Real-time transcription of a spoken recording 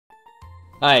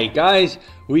Hi guys,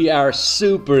 we are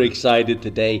super excited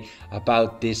today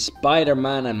about this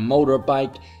Spider-Man and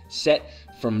motorbike set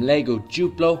from Lego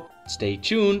Duplo. Stay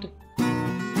tuned.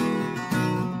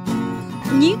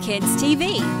 New Kids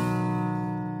TV.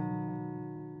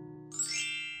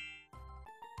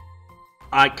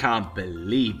 I can't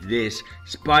believe this.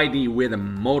 Spidey with a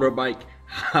motorbike.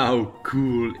 How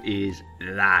cool is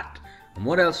that? And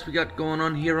what else we got going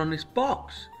on here on this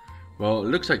box? Well, it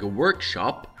looks like a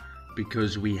workshop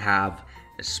because we have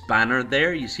a spanner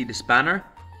there. You see the spanner?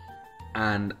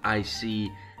 And I see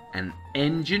an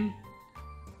engine.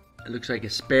 It looks like a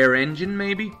spare engine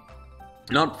maybe.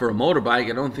 Not for a motorbike.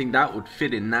 I don't think that would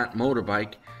fit in that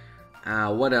motorbike.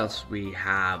 What else we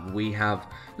have? We have,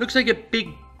 looks like a big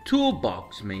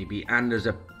toolbox maybe, and there's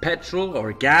a petrol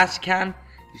or gas can.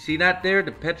 You see that there?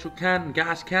 The petrol can,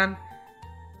 gas can,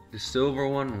 the silver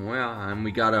one. Well, and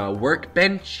we got a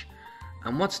workbench.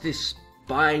 And what's this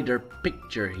spider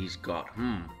picture he's got?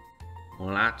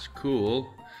 Well, that's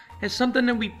cool. It's something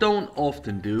that we don't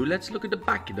often do. Let's look at the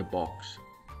back of the box.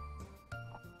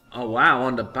 Oh wow,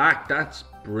 on the back, that's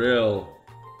brill.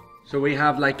 So we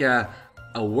have like a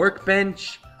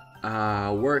workbench,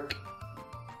 work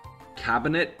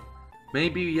cabinet,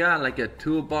 maybe, yeah, like a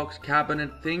toolbox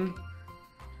cabinet thing.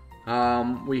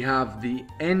 We have the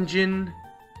engine,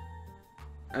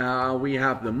 we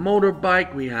have the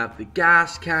motorbike, we have the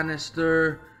gas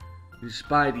canister,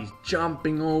 Spidey's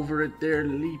jumping over it there,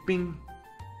 leaping.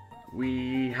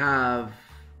 We have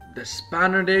the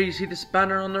spanner there. You see the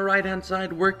spanner on the right hand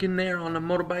side working there on a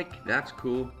motorbike? That's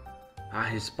cool.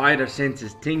 His spider sense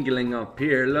is tingling up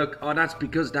here. Look, oh, that's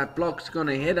because that block's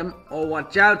gonna hit him. Oh,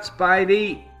 watch out,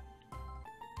 Spidey.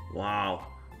 Wow.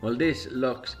 Well, this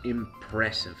looks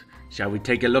impressive. Shall we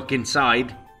take a look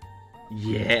inside?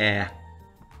 Yeah.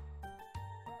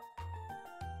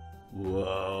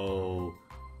 Whoa.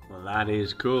 Well, that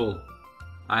is cool.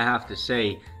 I have to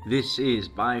say, this is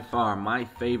by far my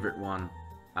favorite one.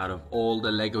 Out of all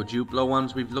the Lego Duplo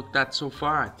ones we've looked at so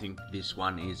far, I think this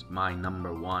one is my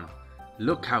number one.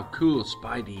 Look how cool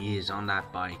Spidey is on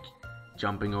that bike,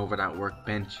 jumping over that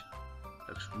workbench.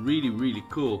 Looks really, really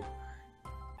cool.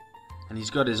 And he's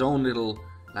got his own little,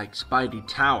 like, Spidey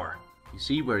tower. You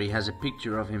see, where he has a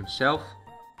picture of himself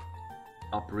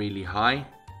up really high.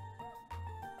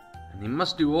 And he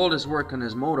must do all his work on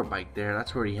his motorbike there.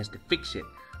 That's where he has to fix it.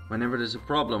 Whenever there's a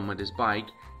problem with his bike,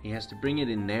 he has to bring it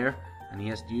in there, and he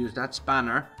has to use that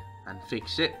spanner and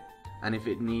fix it. And if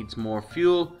it needs more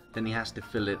fuel, then he has to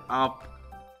fill it up.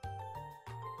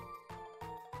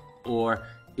 Or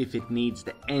if it needs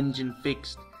the engine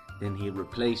fixed, then he'll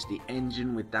replace the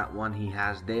engine with that one he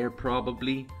has there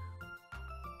probably.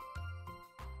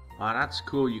 Oh, that's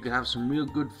cool. You could have some real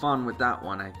good fun with that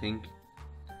one, I think.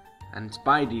 And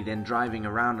Spidey then driving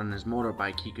around on his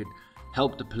motorbike, he could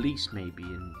help the police maybe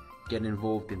and get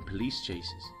involved in police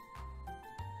chases.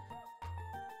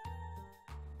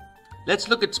 Let's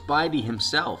look at Spidey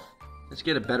himself. Let's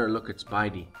get a better look at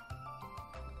Spidey.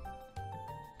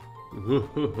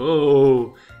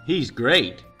 Whoa, he's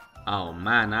great. Oh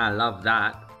man, I love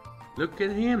that. Look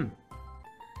at him.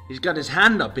 He's got his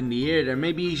hand up in the air there.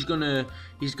 Maybe he's going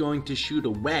to shoot a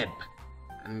web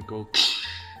and go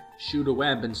shoot a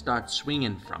web and start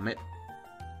swinging from it.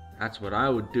 That's what I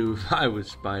would do if I was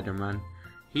Spider-Man.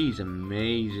 He's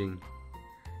amazing.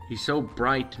 He's so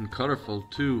bright and colorful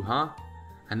too, huh?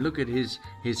 And look at his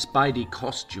Spidey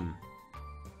costume.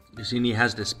 You see, he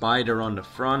has the spider on the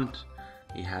front.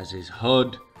 He has his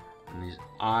hood, and his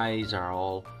eyes are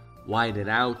all whited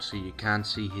out so you can't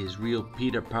see his real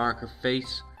Peter Parker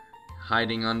face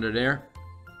hiding under there.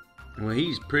 Well,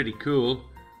 he's pretty cool.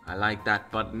 I like that,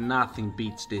 but nothing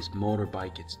beats this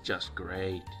motorbike. It's just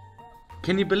great.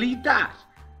 Can you believe that?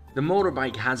 The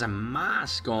motorbike has a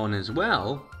mask on as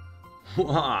well.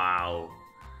 Wow.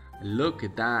 Look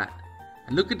at that.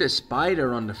 And look at the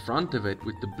spider on the front of it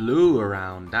with the blue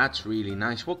around. That's really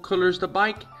nice. What color is the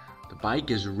bike? The bike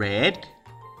is red.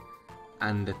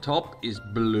 And the top is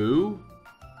blue.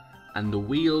 And the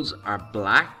wheels are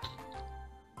black.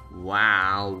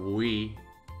 Wow-wee.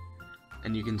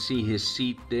 And you can see his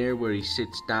seat there where he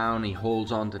sits down. He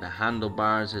holds onto the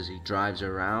handlebars as he drives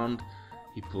around.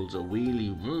 He pulls a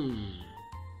wheelie.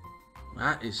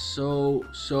 That is so,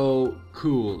 so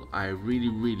cool. I really,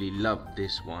 really love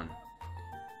this one.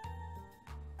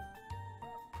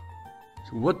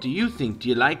 So what do you think? Do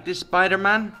you like this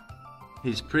Spider-Man?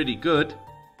 He's pretty good.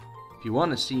 If you want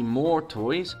to see more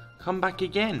toys, come back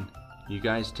again. You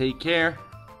guys take care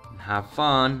and have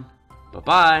fun.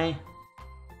 Bye-bye.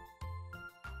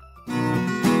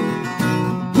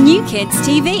 New Kids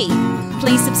TV.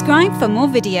 Please subscribe for more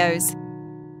videos.